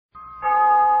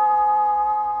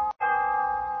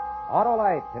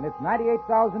Autolite and its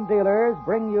 98,000 dealers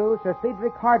bring you Sir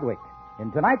Cedric Hardwicke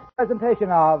in tonight's presentation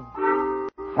of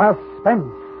Suspense.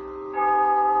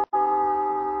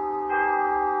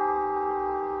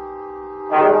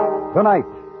 Tonight,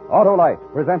 Autolite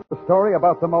presents a story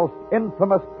about the most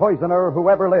infamous poisoner who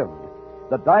ever lived.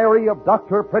 The Diary of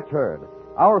Dr. Pritchard.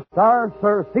 Our star,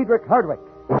 Sir Cedric Hardwicke.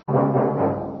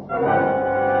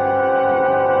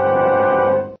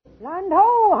 Land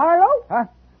ho, Harlow. Huh?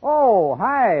 Oh,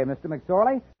 hi, Mr.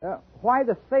 McSorley. Why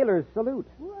the sailor's salute?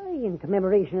 Why, in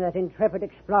commemoration of that intrepid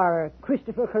explorer,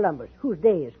 Christopher Columbus, whose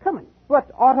day is coming.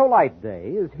 But Autolite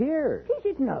Day is here. Is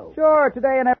it no? Sure,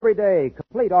 today and every day,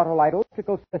 complete Autolite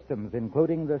electrical systems,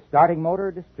 including the starting motor,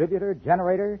 distributor,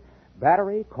 generator,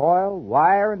 battery, coil,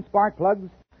 wire, and spark plugs,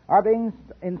 are being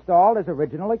installed as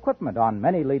original equipment on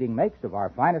many leading makes of our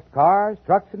finest cars,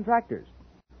 trucks, and tractors.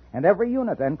 And every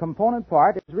unit and component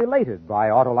part is related by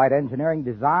Autolite engineering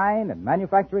design and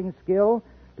manufacturing skill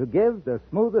to give the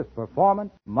smoothest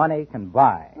performance money can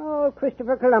buy. Oh,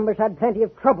 Christopher Columbus had plenty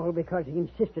of trouble because he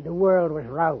insisted the world was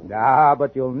round.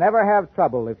 But you'll never have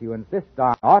trouble if you insist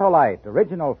on Autolite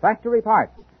original factory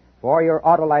parts for your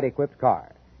Autolite-equipped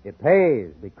car. It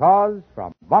pays because,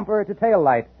 from bumper to tail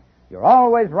light, you're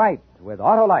always right with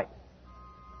Autolite.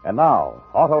 And now,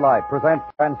 Autolite presents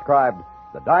transcribed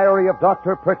The Diary of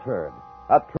Dr. Pritchard,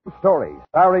 a true story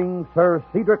starring Sir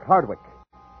Cedric Hardwicke,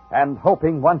 and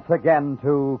hoping once again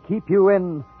to keep you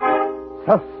in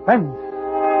suspense.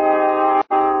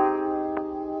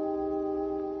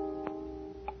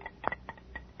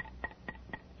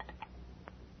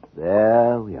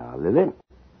 There we are, Lily.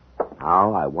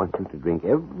 Now I want you to drink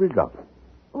every drop.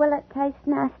 Will it taste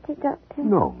nasty, Doctor?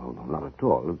 No, not at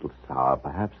all. A little sour,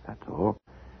 perhaps, that's all.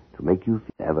 To make you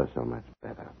feel ever so much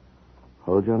better.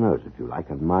 Hold your nose if you like,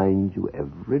 and mind you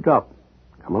every drop.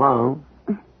 Come along.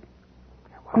 It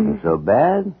wasn't so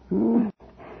bad.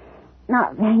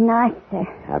 Not very nice, sir.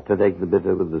 Have to take the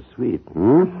bitter with the sweet,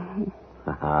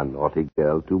 Naughty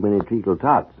girl, too many treacle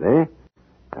tarts, eh?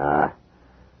 A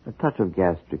touch of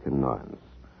gastric annoyance.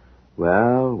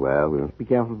 Well, we must be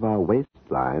careful of our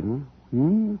waistline.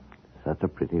 Such a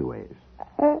pretty waist.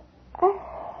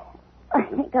 I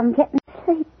think I'm getting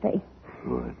sleepy.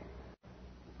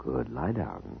 Good. Lie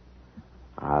down.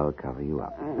 I'll cover you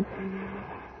up.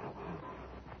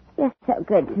 You're so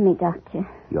good to me, Doctor.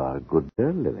 You're a good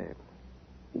girl, Lily.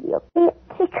 You'll be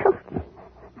tickled.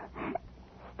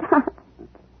 Stop.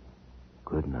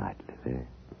 Good night, Lily.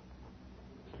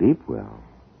 Sleep well.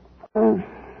 Good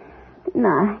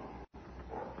night.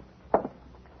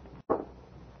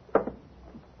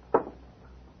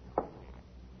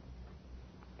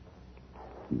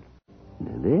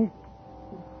 Lily?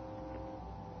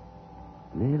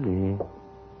 Lily?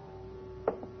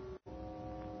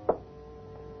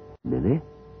 Lily?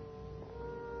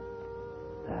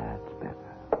 That's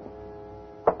better.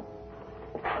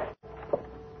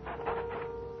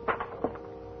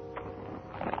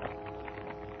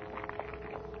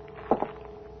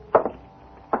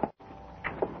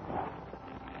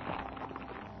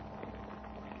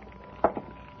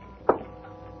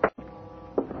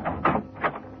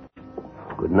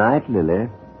 Good night, Lily.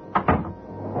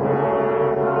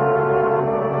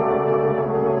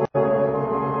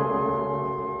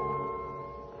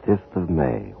 5th of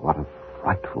May. What a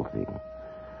frightful thing.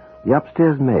 The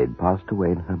upstairs maid passed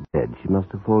away in her bed. She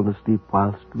must have fallen asleep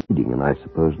whilst reading, and I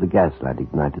suppose the gaslight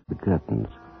ignited the curtains.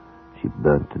 She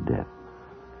burnt to death.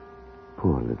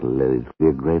 Poor little Lily. It will be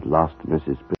a great loss to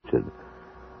Mrs. Pritchard.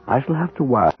 I shall have to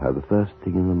wire her the first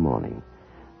thing in the morning.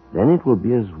 Then it will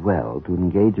be as well to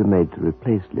engage a maid to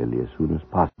replace Lily as soon as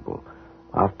possible.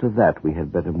 After that, we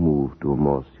had better move to a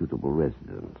more suitable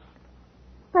residence.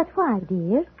 But why,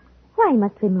 dear? Why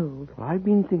must we move? Well, I've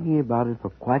been thinking about it for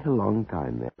quite a long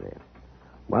time, Mary.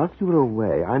 Whilst you were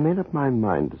away, I made up my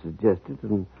mind to suggest it,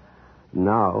 and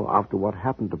now, after what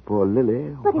happened to poor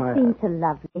Lily... But it seems so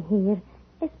lovely here,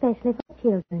 especially for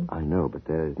children. I know, but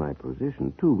there is my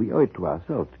position, too. We owe it to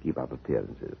ourselves to keep up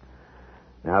appearances.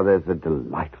 Now, there's a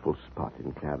delightful spot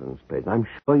in Clarence Place. I'm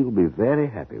sure you'll be very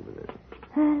happy with it.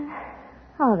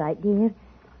 All right, dear.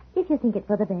 If you think it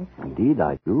for the best. Indeed,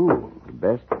 I do. The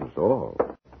best of us all.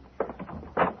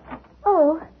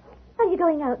 Oh, are you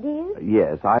going out, dear?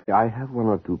 Yes, I have one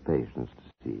or two patients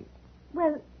to see.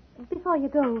 Well, before you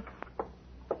go,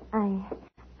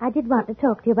 I did want to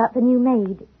talk to you about the new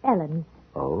maid, Ellen.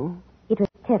 Oh? It was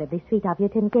terribly sweet of you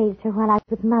to engage her while I was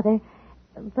with Mother,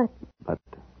 but...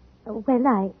 Well,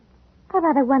 I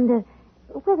rather wonder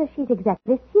whether she's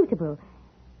exactly suitable.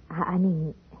 I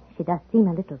mean, she does seem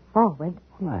a little forward.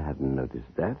 Well, I hadn't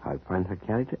noticed that. I find her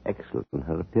character excellent and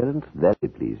her appearance very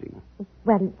pleasing.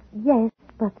 Well, yes,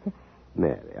 but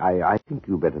I think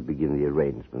you better begin the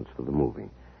arrangements for the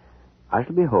moving. I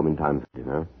shall be home in time for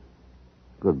dinner.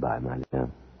 Goodbye, my dear.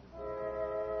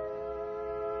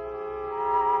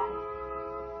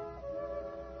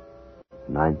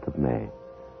 9th of May.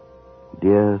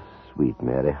 Dear, sweet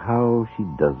Mary, how she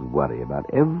does worry about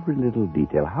every little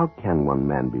detail. How can one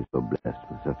man be so blessed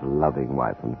with such a loving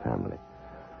wife and family?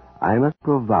 I must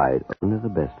provide only the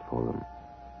best for them.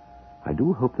 I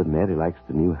do hope that Mary likes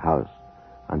the new house.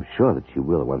 I'm sure that she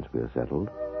will once we are settled.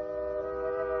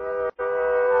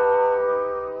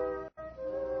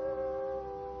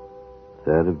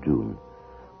 of June.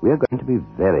 We are going to be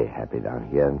very happy down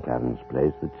here in Clarence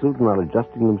Place. The children are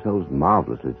adjusting themselves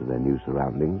marvelously to their new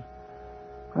surroundings.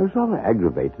 I was rather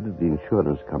aggravated that the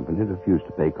insurance company refused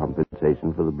to pay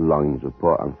compensation for the belongings of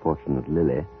poor unfortunate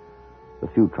Lily. The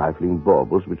few trifling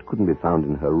baubles which couldn't be found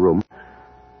in her room.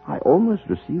 I almost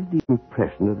received the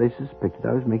impression that they suspected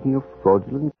I was making a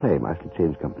fraudulent claim. I shall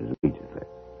change companies immediately.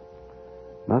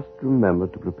 Must remember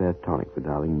to prepare tonic for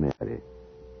darling Mary.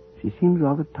 She seems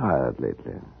rather tired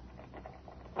lately.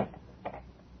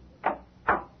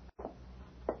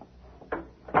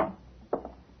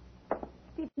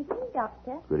 Good evening,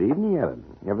 Doctor. Good evening, Ellen.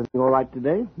 Everything all right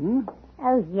today?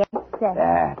 Oh, yes, sir.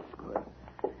 That's good.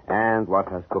 And what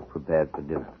has cook prepared for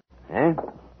dinner? Eh?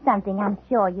 Something I'm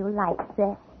sure you'll like,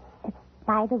 sir.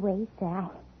 By the way, sir,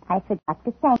 I forgot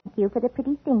to thank you for the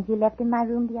pretty things you left in my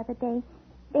room the other day.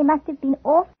 They must have been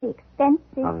awfully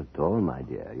expensive. Not at all, my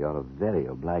dear. You're a very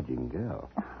obliging girl.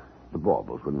 The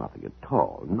baubles were nothing at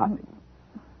all. Nothing.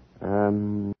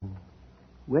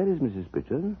 Where is Mrs.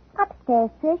 Pritchard?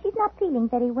 Upstairs, sir. She's not feeling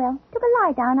very well. Took a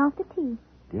lie down after tea.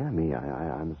 Dear me,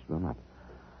 I must run up.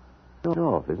 It's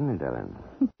off, isn't it, Ellen?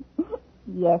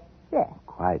 Yes, sir.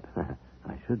 Quite.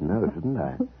 I should know, shouldn't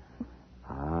I?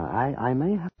 I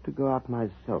may have to go out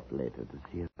myself later to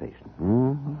see a patient.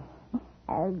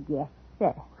 Oh, yes,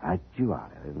 sir. Right you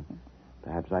are, Ellen.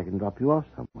 Perhaps I can drop you off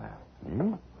somewhere.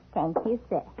 Thank you,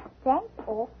 sir. Thanks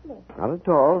awfully. Not at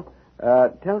all.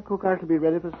 Tell cook I shall be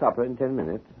ready for supper in 10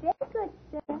 minutes. Very good,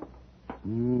 sir.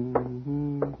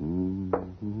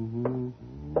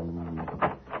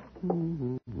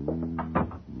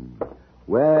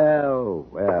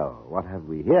 Well, what have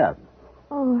we here?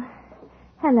 Oh,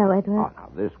 hello, Edward. Oh, now,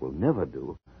 this will never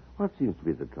do. What seems to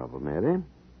be the trouble, Mary?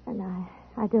 And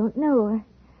I don't know.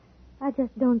 I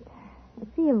just don't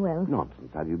feel well.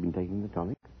 Nonsense. Have you been taking the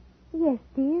tonic? Yes,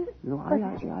 dear. You know,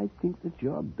 I think that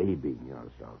you're babying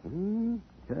yourself.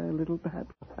 A little,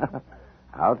 perhaps.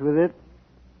 Out with it.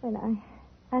 Well,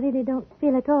 I really don't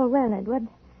feel at all well, Edward.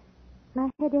 My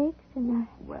head aches and I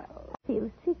feel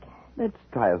sick. Let's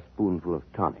try a spoonful of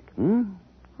tonic,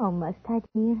 Oh, must I,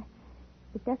 dear?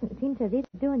 It doesn't seem to really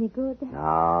do any good.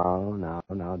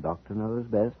 No. Doctor knows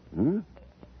best.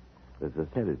 There's a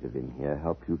sedative in here.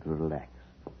 Help you to relax.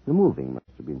 The moving must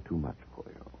have been too much for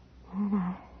you.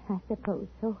 Well, I suppose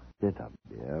so. Sit up,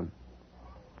 dear.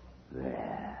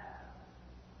 There.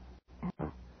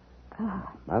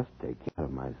 Must take care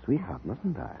of my sweetheart,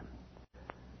 mustn't I?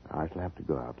 I shall have to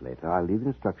go out later. I'll leave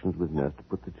instructions with nurse to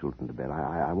put the children to bed.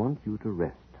 I want you to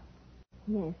rest.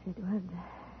 Yes, Edward.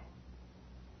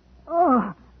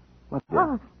 Oh! What's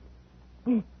that?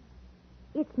 Oh!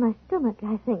 It's my stomach,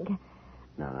 I think.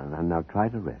 Now try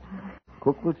to rest.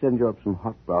 Cook will send you up some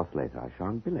hot broth later. I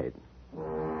shan't be late.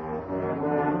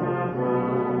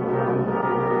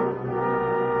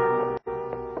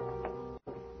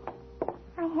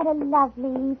 I had a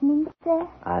lovely evening, sir.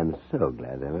 I'm so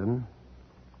glad, Ellen.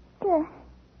 Sir,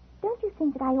 don't you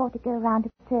think that I ought to go around to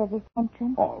the service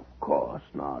entrance? Of course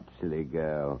not, silly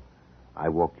girl. I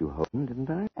walked you home, didn't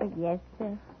I? Oh, yes,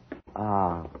 sir.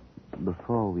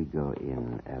 Before we go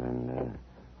in, Ellen,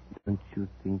 don't you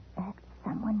think... Perhaps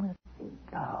someone will see.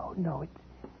 No, it's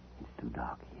too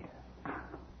dark here.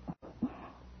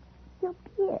 Your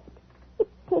beard. It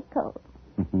tickles.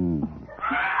 Hmm.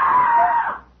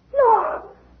 Lord,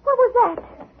 what was that?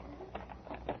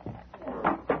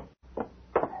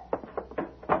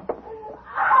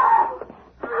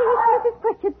 Yes, Mrs.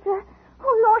 Pritchard, sir.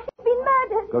 Oh, Lord, she's been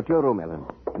murdered. Go to your room, Ellen.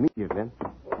 Immediately.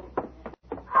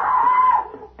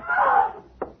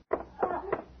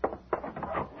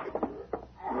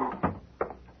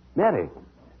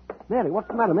 Mary, what's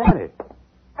the matter, Mary?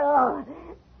 Oh,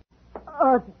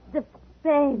 the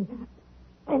pain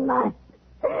in my...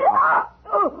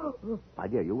 My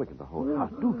dear, you wakened the whole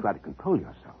house. Do try to control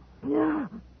yourself.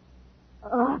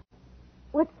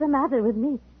 What's the matter with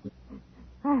me?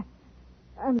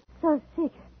 I'm so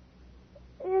sick.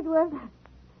 Edward,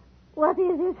 what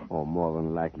is it? Or more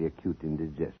than likely acute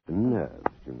indigestion.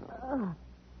 Nerves, you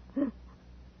know.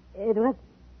 Edward,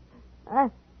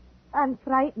 I'm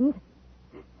frightened.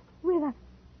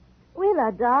 Will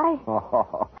I die?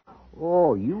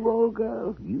 Oh, you old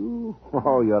girl, you.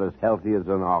 Oh, you're as healthy as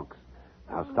an ox.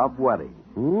 Now stop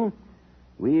worrying.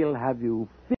 We'll have you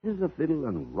fit as a fiddle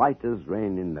and right as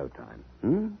rain in no time.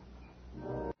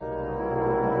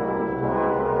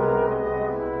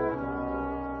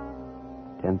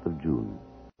 10th of June.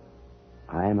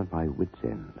 I am at my wit's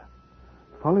end.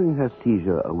 Following her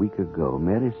seizure a week ago,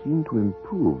 Mary seemed to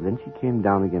improve. Then she came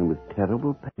down again with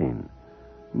terrible pain.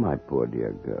 My poor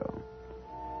dear girl.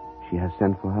 She has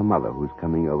sent for her mother, who's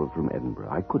coming over from Edinburgh.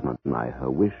 I could not deny her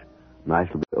wish, and I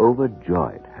shall be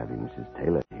overjoyed having Mrs.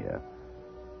 Taylor here.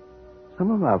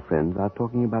 Some of our friends are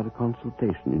talking about a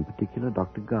consultation, in particular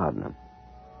Dr. Gardner.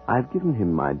 I've given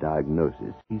him my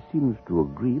diagnosis. He seems to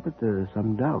agree, but there is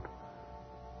some doubt.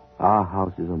 Our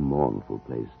house is a mournful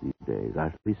place these days. I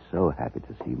shall be so happy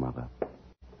to see Mother.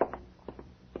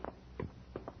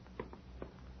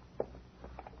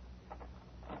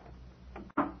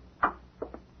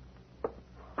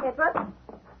 Edward?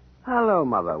 Hello,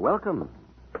 Mother. Welcome.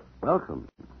 Welcome.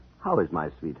 How is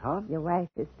my sweetheart? Your wife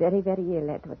is very, very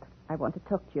ill, Edward. I want to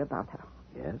talk to you about her.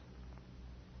 Yes?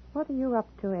 What are you up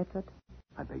to, Edward?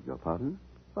 I beg your pardon?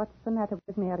 What's the matter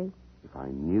with Mary? If I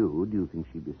knew, do you think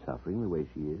she'd be suffering the way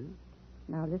she is?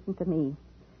 Now, listen to me.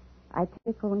 I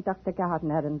telephoned Dr.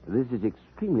 Gardner and... This is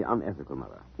extremely unethical,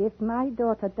 Mother. If my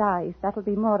daughter dies, that'll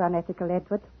be more unethical,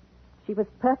 Edward. She was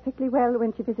perfectly well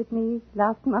when she visited me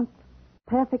last month.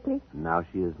 Perfectly. Now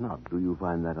she is not. Do you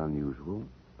find that unusual?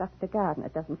 Dr. Gardner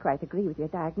doesn't quite agree with your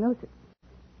diagnosis.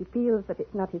 He feels that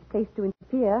it's not his place to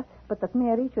interfere, but that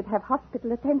Mary should have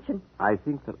hospital attention. I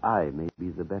think that I may be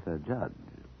the better judge.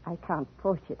 I can't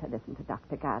force you to listen to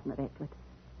Dr. Gardner, Edward.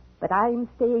 But I'm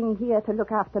staying here to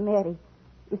look after Mary.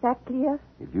 Is that clear?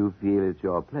 If you feel it's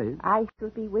your place. I shall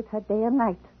be with her day and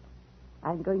night.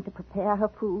 I'm going to prepare her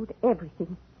food,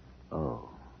 everything. Oh,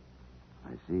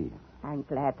 I see. I'm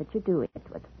glad that you do,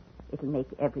 Edward. It'll make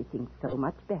everything so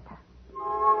much better.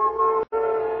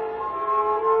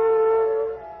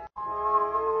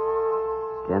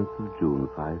 10th of June,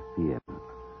 5 p.m.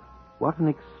 What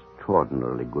an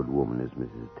extraordinarily good woman is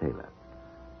Mrs. Taylor.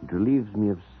 It relieves me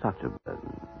of such a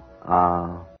burden.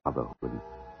 Motherhood,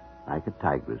 like a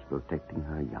tigress protecting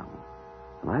her young.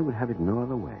 And I would have it no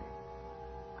other way.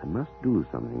 I must do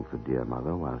something for dear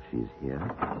Mother while she's here.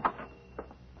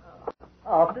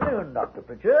 Afternoon, Dr.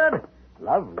 Pritchard.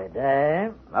 Lovely day.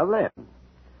 Lovely.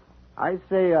 I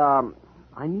say,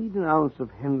 I need an ounce of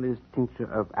Henley's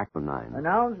tincture of aconite. An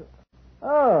ounce?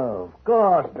 Oh, of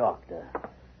course, Doctor.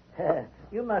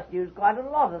 You must use quite a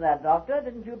lot of that, Doctor.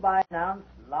 Didn't you buy an ounce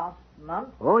last month?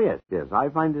 Oh, yes. I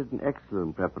find it an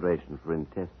excellent preparation for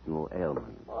intestinal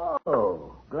ailments.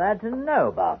 Oh, glad to know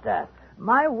about that.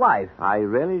 My wife... I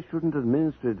really shouldn't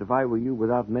administer it if I were you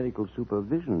without medical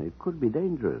supervision. It could be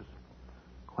dangerous.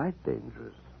 Quite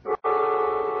dangerous.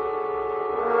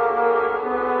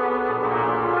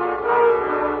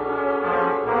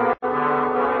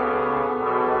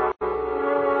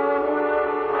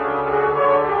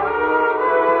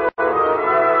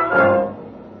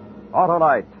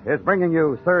 Autolite is bringing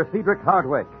you Sir Cedric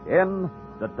Hardwicke in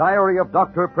The Diary of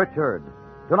Dr. Pritchard.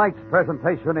 Tonight's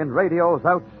presentation in radio's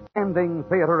outstanding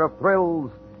theater of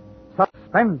thrills,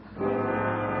 Suspense.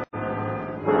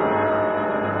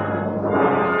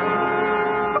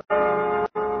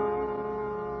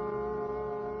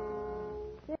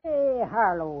 Say,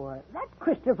 Harlow, that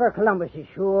Christopher Columbus is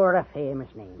sure a famous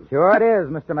name. Sure it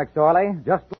is, Mr. McSorley.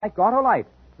 Just like Autolite,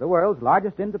 the world's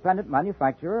largest independent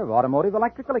manufacturer of automotive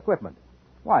electrical equipment.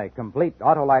 Why, complete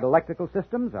Autolite electrical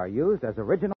systems are used as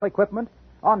original equipment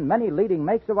on many leading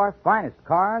makes of our finest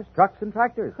cars, trucks, and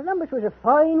tractors. Columbus was a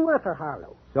fine worker,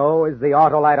 Harlow. So is the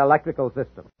Autolite electrical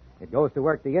system. It goes to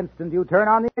work the instant you turn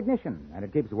on the ignition, and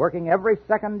it keeps working every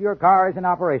second your car is in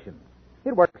operation.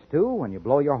 It works, too, when you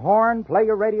blow your horn, play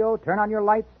your radio, turn on your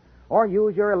lights, or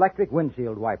use your electric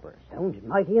windshield wipers. Sounds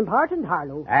mighty important,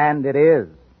 Harlow. And it is.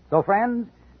 So, friends,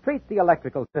 treat the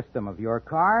electrical system of your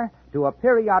car to a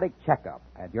periodic checkup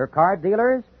at your car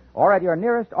dealers or at your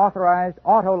nearest authorized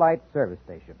Autolite service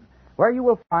station, where you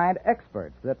will find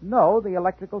experts that know the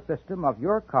electrical system of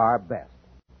your car best.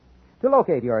 To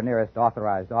locate your nearest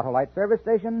authorized Autolite service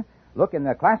station, look in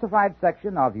the classified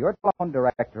section of your telephone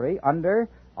directory under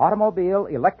Automobile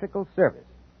Electrical Service,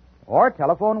 or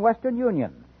telephone Western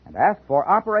Union and ask for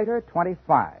Operator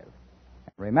 25. And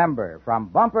remember, from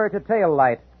bumper to tail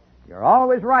light, you're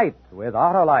always right with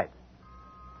Autolite.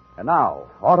 And now,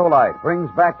 Autolite brings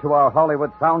back to our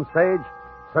Hollywood soundstage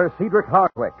Sir Cedric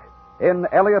Hardwicke in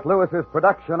Elliot Lewis's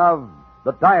production of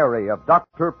The Diary of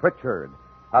Dr. Pritchard,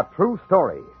 a true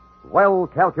story, well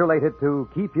calculated to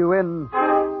keep you in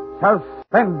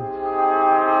Suspense.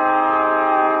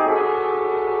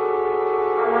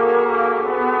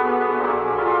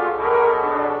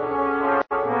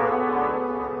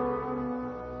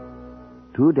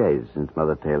 Two days since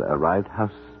Mother Taylor arrived, how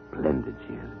splendid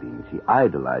she has been. She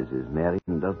idolizes Mary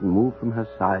and doesn't move from her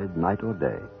side night or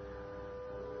day.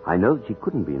 I know that she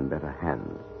couldn't be in better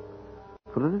hands.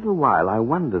 For a little while, I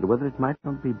wondered whether it might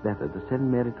not be better to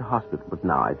send Mary to hospital, but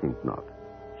now I think not.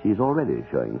 She's already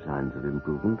showing signs of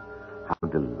improvement. How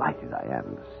delighted I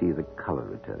am to see the color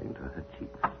returning to her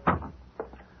cheeks.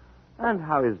 And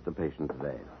how is the patient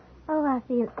today? Oh, I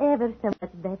feel ever so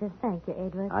much better. Thank you,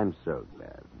 Edward. I'm so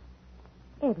glad.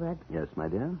 Edward, Yes, my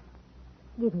dear?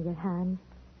 give me your hand.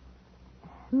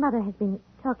 Mother has been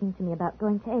talking to me about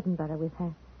going to Edinburgh with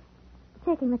her.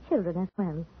 Taking the children as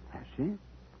well. Has she?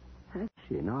 Has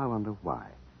she? Now I wonder why.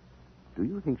 Do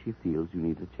you think she feels you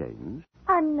need a change?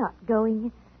 I'm not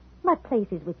going. My place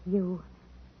is with you.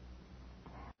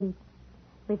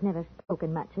 We've never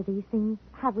spoken much of these things,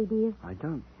 have we, dear? I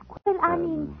don't quite... Well, I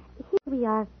mean, here we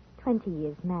are, 20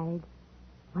 years married.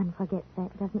 One forgets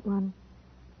that, doesn't one?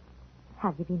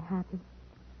 Have you been happy?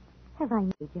 Have I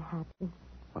made you happy?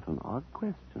 What an odd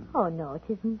question. Oh, no, it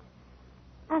isn't.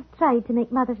 I've tried to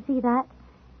make Mother see that.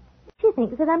 She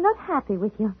thinks that I'm not happy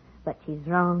with you, but she's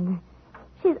wrong.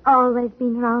 She's always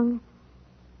been wrong.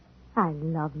 I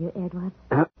love you, Edward.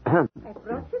 I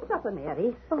brought you supper,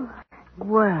 Mary. Oh,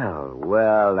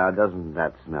 Well, now doesn't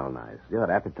that smell nice? Your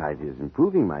appetite is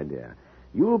improving, my dear.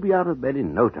 You'll be out of bed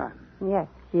in no time. Yes,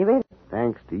 she will.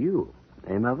 Thanks to you.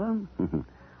 Eh, Mother?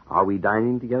 Are we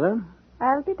dining together?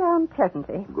 I'll be down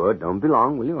presently. Good. Don't be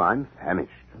long, will you? I'm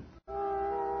famished.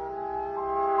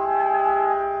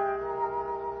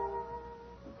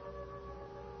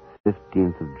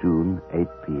 15th of June, 8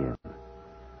 p.m.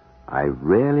 I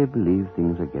really believe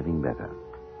things are getting better.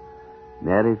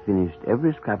 Mary finished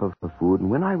every scrap of her food, and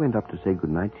when I went up to say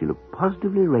goodnight, she looked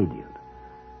positively radiant.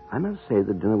 I must say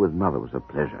that dinner with Mother was a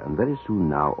pleasure, and very soon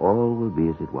now all will be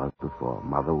as it was before.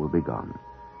 Mother will be gone.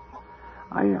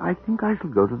 I think I shall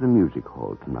go to the music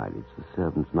hall tonight. It's the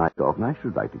servants' night off, and I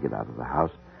should like to get out of the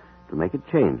house to make a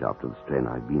change after the strain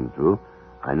I've been through.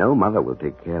 I know Mother will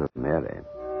take care of Mary.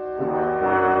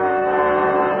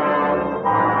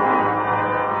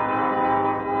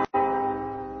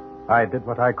 I did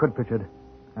what I could, Pritchard.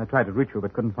 I tried to reach you,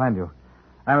 but couldn't find you.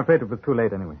 I'm afraid it was too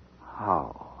late anyway.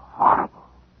 How horrible.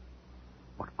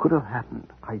 What could have happened?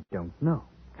 I don't know.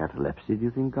 Catalepsy, do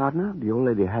you think, Gardner? The old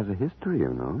lady has a history, you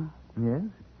know. Yes,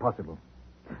 it's possible.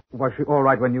 Was she all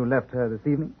right when you left her this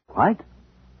evening? Quite.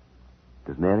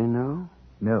 Does Mary know?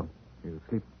 No. She was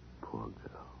asleep. Poor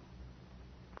girl.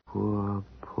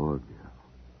 Poor girl.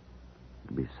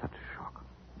 It'll be such a shock.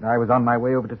 I was on my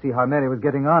way over to see how Mary was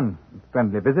getting on. A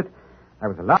friendly visit. I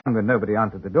was alarmed when nobody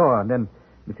answered the door, and then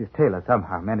Mrs. Taylor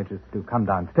somehow manages to come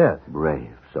downstairs.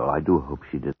 Brave soul. I do hope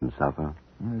she didn't suffer.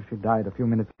 She died a few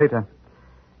minutes later.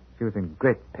 She was in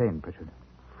great pain, Pritchard.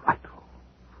 Frightful.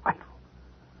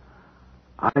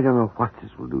 I don't know what this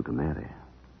will do to Mary.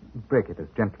 Break it as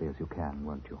gently as you can,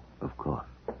 won't you? Of course.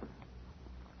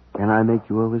 Can I make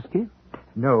you a whiskey?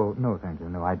 No, thank you.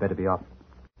 No, I'd better be off.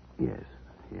 Yes.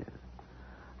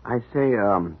 I say,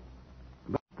 about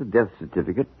the death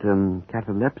certificate,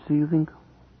 catalepsy, you think?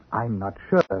 I'm not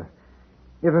sure.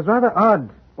 It was rather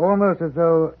odd, almost as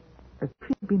though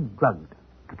she'd been drugged.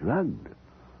 Drugged?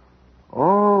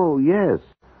 Oh, yes.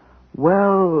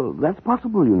 Well, that's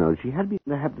possible, you know. She had been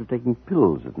in the habit of taking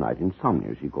pills at night,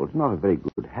 insomnia, she calls it. Not a very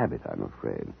good habit, I'm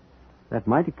afraid. That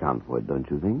might account for it, don't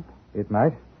you think? It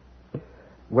might.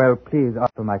 Well, please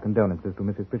offer my condolences to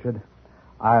Mrs. Pritchard.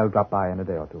 I'll drop by in a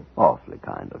day or two. Awfully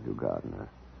kind of you, Gardner.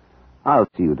 I'll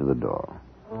see you to the door.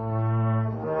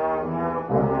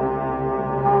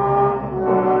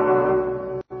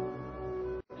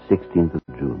 "16th of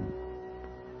June.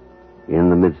 In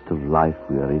the midst of life,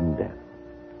 we are in death.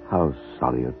 How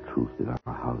sorry a truth in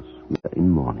our house. We are in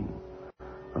mourning.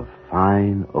 A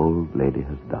fine old lady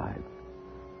has died.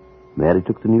 Mary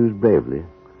took the news bravely,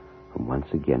 and once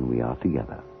again we are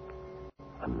together,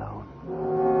 alone.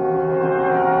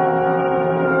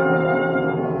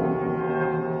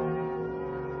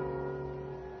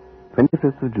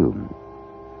 25th of June.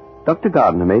 Dr.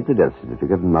 Gardner made the death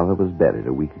certificate, and Mother was buried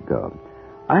a week ago.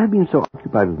 I have been so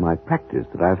occupied with my practice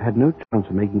that I have had no chance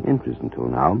of making entries until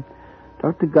now.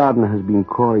 Dr. Gardner has been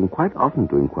calling quite often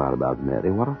to inquire about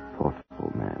Mary. What a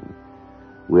thoughtful man.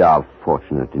 We are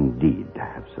fortunate indeed to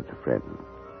have such a friend.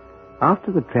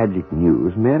 After the tragic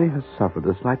news, Mary has suffered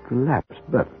a slight relapse,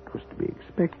 but it was to be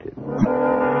expected.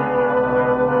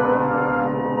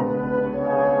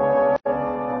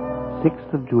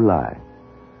 6th of July.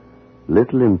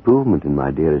 Little improvement in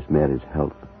my dearest Mary's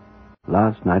health.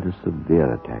 Last night a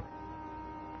severe attack.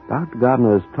 Dr.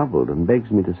 Gardner is troubled and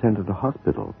begs me to send her to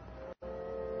hospital.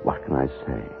 What can I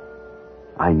say?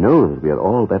 I know that we are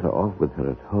all better off with her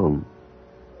at home.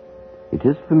 It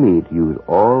is for me to use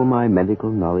all my medical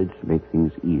knowledge to make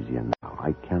things easier now.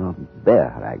 I cannot bear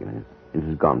her agonies. It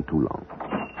has gone too long.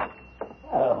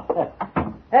 Oh.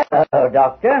 Hello,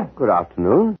 Doctor. Good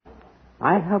afternoon.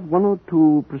 I have 1 or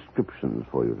 2 prescriptions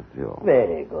for you to fill.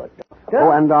 Very good, Doctor.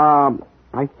 Oh, and,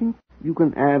 I think you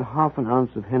can add half an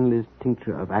ounce of Henley's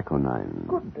tincture of aconine.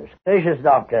 Goodness gracious,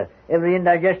 Doctor. Every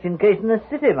indigestion case in the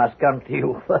city must come to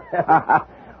you.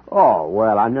 Oh,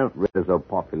 well, I'm not really so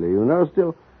popular, you know.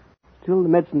 Still, the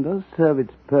medicine does serve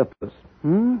its purpose.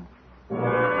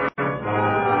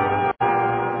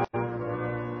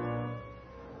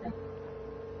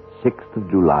 6th of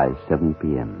July, 7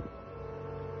 p.m.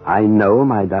 I know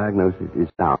my diagnosis is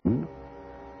sound.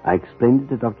 I explained it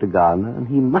to Dr. Gardner, and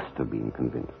he must have been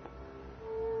convinced.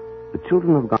 The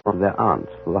children have gone to their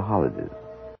aunts for the holidays.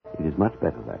 It is much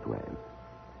better that way.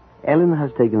 Ellen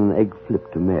has taken an egg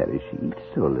flip to Mary. She eats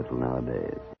so little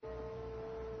nowadays.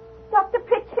 Dr.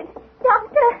 Pritchard!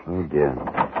 Doctor! Oh, dear.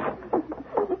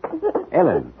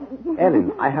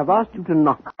 Ellen, I have asked you to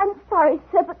knock. I'm sorry,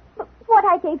 sir, but what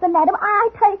I gave the madam, I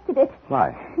tasted it.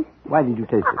 Why? Why did you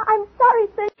taste it? I'm sorry,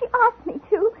 sir. She asked me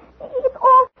to. It's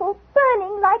awful,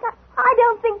 burning like I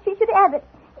don't think she should have it.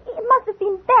 It must have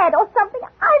been bad or something.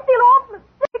 I feel awful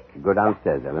sick. Go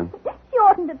downstairs, Ellen. She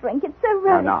oughtn't to drink. It's so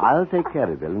runny. Now, I'll take care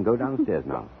of it, Ellen. Go downstairs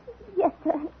now. Yes,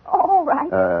 sir. All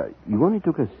right. You only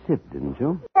took a sip, didn't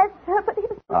you? Yes, sir, but it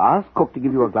was... Ask cook to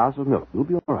give you a glass of milk. You'll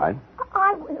be all right.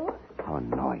 I will. How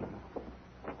annoying.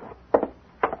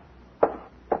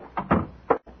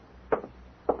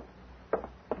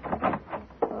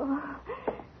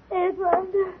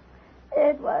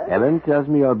 Edward. Ellen tells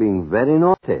me you're being very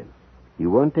naughty. You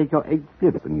won't take your egg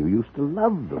flip, and you used to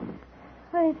love them.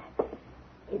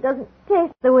 It doesn't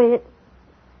taste the way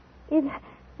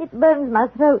it burns my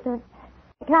throat.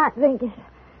 I can't drink it.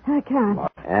 I can't.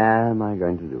 What am I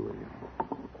going to do with you?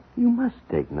 You must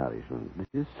take nourishment.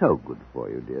 This is so good for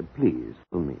you, dear. Please,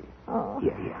 for me. Oh.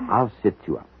 Here. I'll sit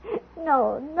you up.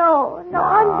 No,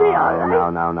 I'm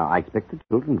real. No. I expect the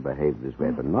children to behave this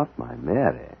way, but not my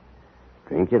Mary.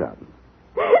 Drink it up.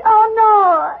 Oh,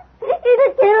 no.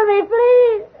 It'll kill me,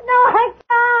 please. No, I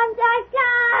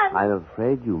can't. I'm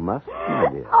afraid you must, my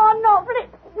dear. Oh, no,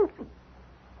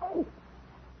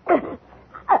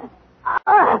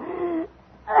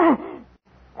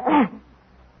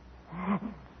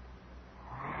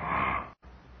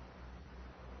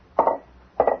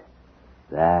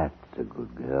 That's a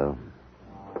good girl.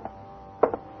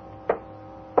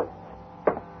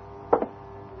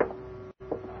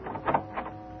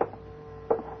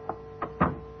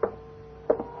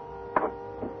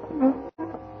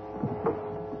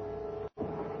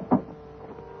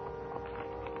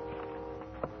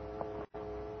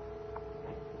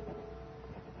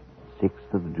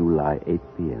 July, 8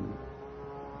 p.m.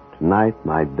 Tonight,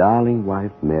 my darling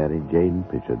wife, Mary Jane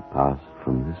Pritchard, passed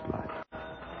from this life.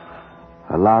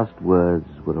 Her last words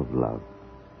were of love,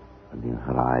 and in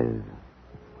her eyes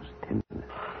was tenderness.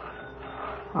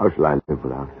 How shall I live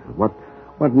without her?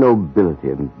 What nobility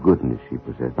and goodness she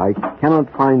possessed. I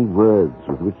cannot find words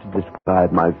with which to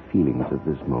describe my feelings at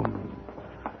this moment.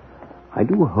 I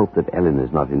do hope that Ellen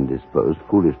is not indisposed,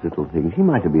 foolish little thing. She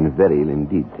might have been very ill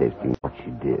indeed, tasting what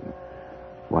she did.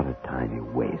 What a tiny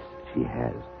waist she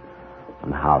has,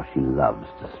 and how she loves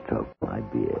to stroke my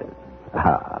beard.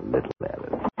 Ah, little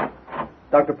Ellen.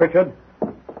 Dr. Pritchard?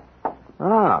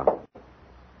 Ah.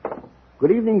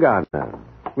 Good evening, Gardner.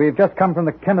 We've just come from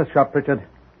the chemist shop, Pritchard.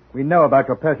 We know about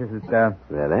your purchases there.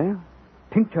 Really?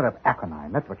 Tincture of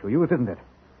aconine. That's what you used, isn't it?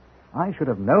 I should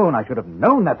have known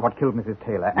that's what killed Mrs.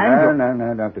 Taylor.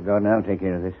 No, Dr. Gardner, I'll take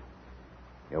care of this.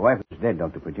 Your wife is dead,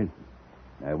 Dr. Pritchard.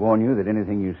 I warn you that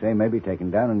anything you say may be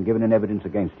taken down and given in evidence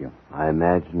against you. I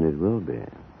imagine it will be.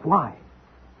 Why?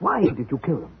 Why did you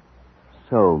kill them?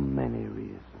 So many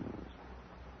reasons.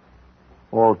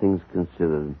 All things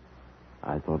considered,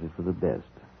 I thought it for the best.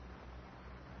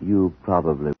 You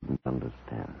probably wouldn't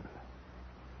understand.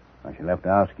 I shall have to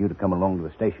ask you to come along to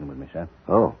the station with me, sir.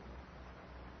 Oh.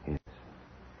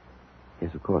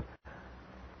 Yes, of course.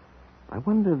 I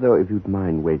wonder, though, if you'd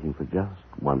mind waiting for just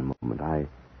one moment.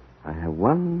 I have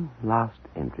one last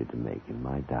entry to make in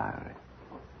my diary.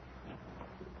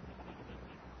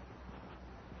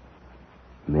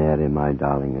 Mary, my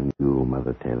darling, and you,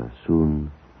 Mother Taylor,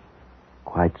 soon,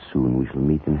 quite soon, we shall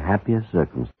meet in happier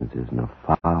circumstances in a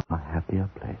far happier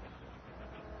place.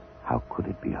 How could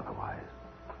it be otherwise?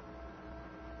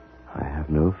 I have have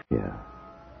no fear.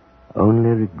 Only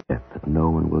regret that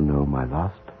no one will know my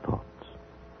last thoughts.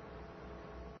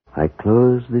 I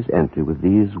close this entry with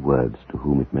these words to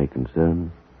whom it may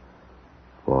concern.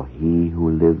 For he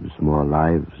who lives more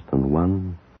lives than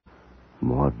one,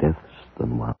 more deaths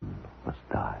than one, must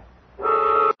die.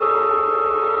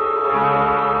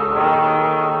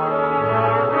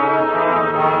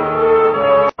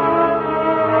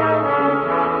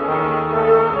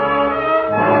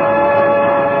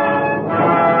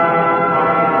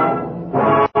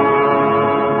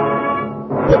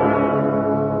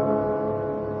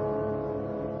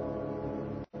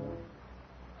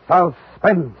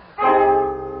 Suspense.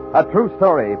 A true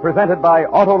story presented by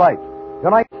Autolite.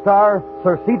 Tonight's star,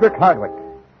 Sir Cedric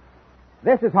Hardwicke.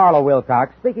 This is Harlow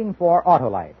Wilcox speaking for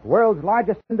Autolite, world's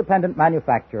largest independent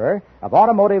manufacturer of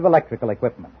automotive electrical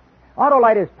equipment.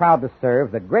 Autolite is proud to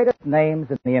serve the greatest names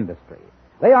in the industry.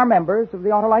 They are members of the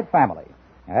Autolite family,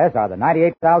 as are the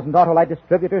 98,000 Autolite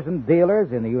distributors and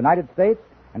dealers in the United States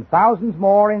and thousands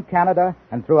more in Canada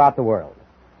and throughout the world.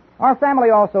 Our family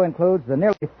also includes the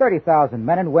nearly 30,000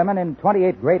 men and women in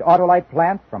 28 great Autolite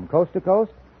plants from coast to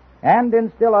coast and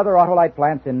in still other Autolite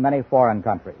plants in many foreign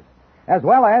countries, as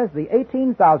well as the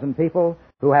 18,000 people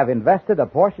who have invested a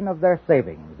portion of their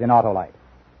savings in Autolite.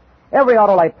 Every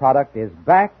Autolite product is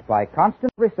backed by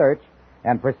constant research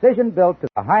and precision built to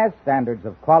the highest standards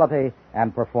of quality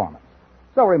and performance.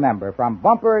 So remember, from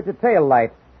bumper to tail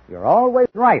light, you're always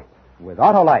right with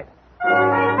Autolite.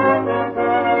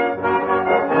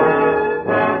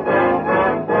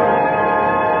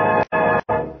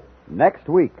 Next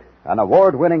week, an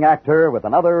award-winning actor with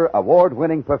another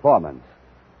award-winning performance.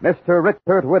 Mr.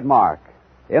 Richard Widmark,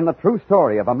 in the true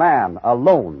story of a man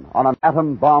alone on an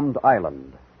atom-bombed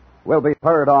island, will be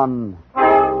heard on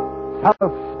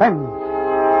Suspense.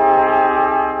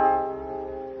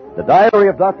 The Diary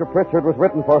of Dr. Pritchard was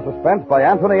written for Suspense by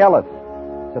Anthony Ellis.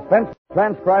 Suspense was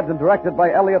transcribed and directed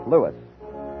by Elliot Lewis.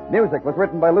 Music was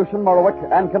written by Lucian Morowick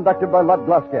and conducted by Lud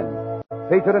Gluskin.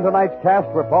 Featured in tonight's cast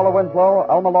were Paula Winslow,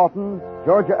 Alma Lawton,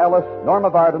 Georgia Ellis, Norma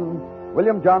Varden,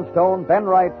 William Johnstone, Ben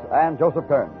Wright, and Joseph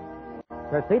Kern.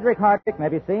 Sir Cedric Hardwicke may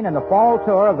be seen in the fall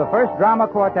tour of the first drama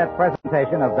quartet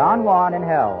presentation of Don Juan in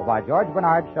Hell by George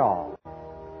Bernard Shaw.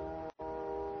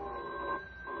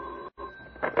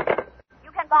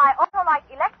 You can buy Autolite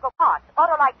electrical parts,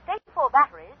 Autolite state-full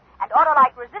batteries, and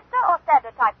Autolite resistor or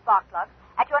standard-type spark plugs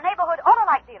at your neighborhood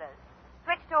Autolite dealers.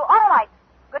 Switch to Autolite.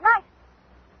 Good night.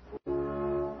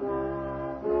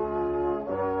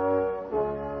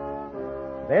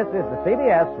 This is the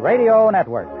CBS Radio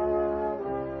Network.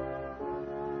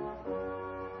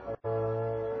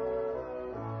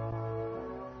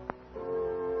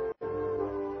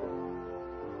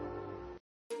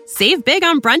 Save big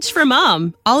on brunch for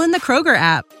mom, all in the Kroger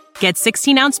app. Get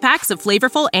 16-ounce packs of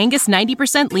flavorful Angus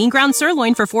 90% lean ground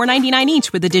sirloin for $4.99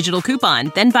 each with a digital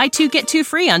coupon. Then buy 2, get 2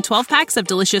 free on 12 packs of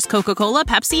delicious Coca-Cola,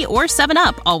 Pepsi, or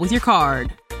 7-Up, all with your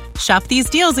card. Shop these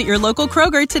deals at your local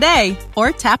Kroger today,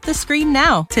 or tap the screen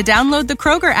now to download the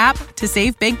Kroger app to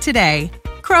save big today.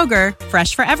 Kroger,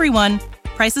 fresh for everyone.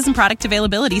 Prices and product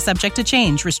availability subject to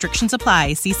change. Restrictions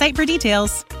apply. See site for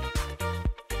details.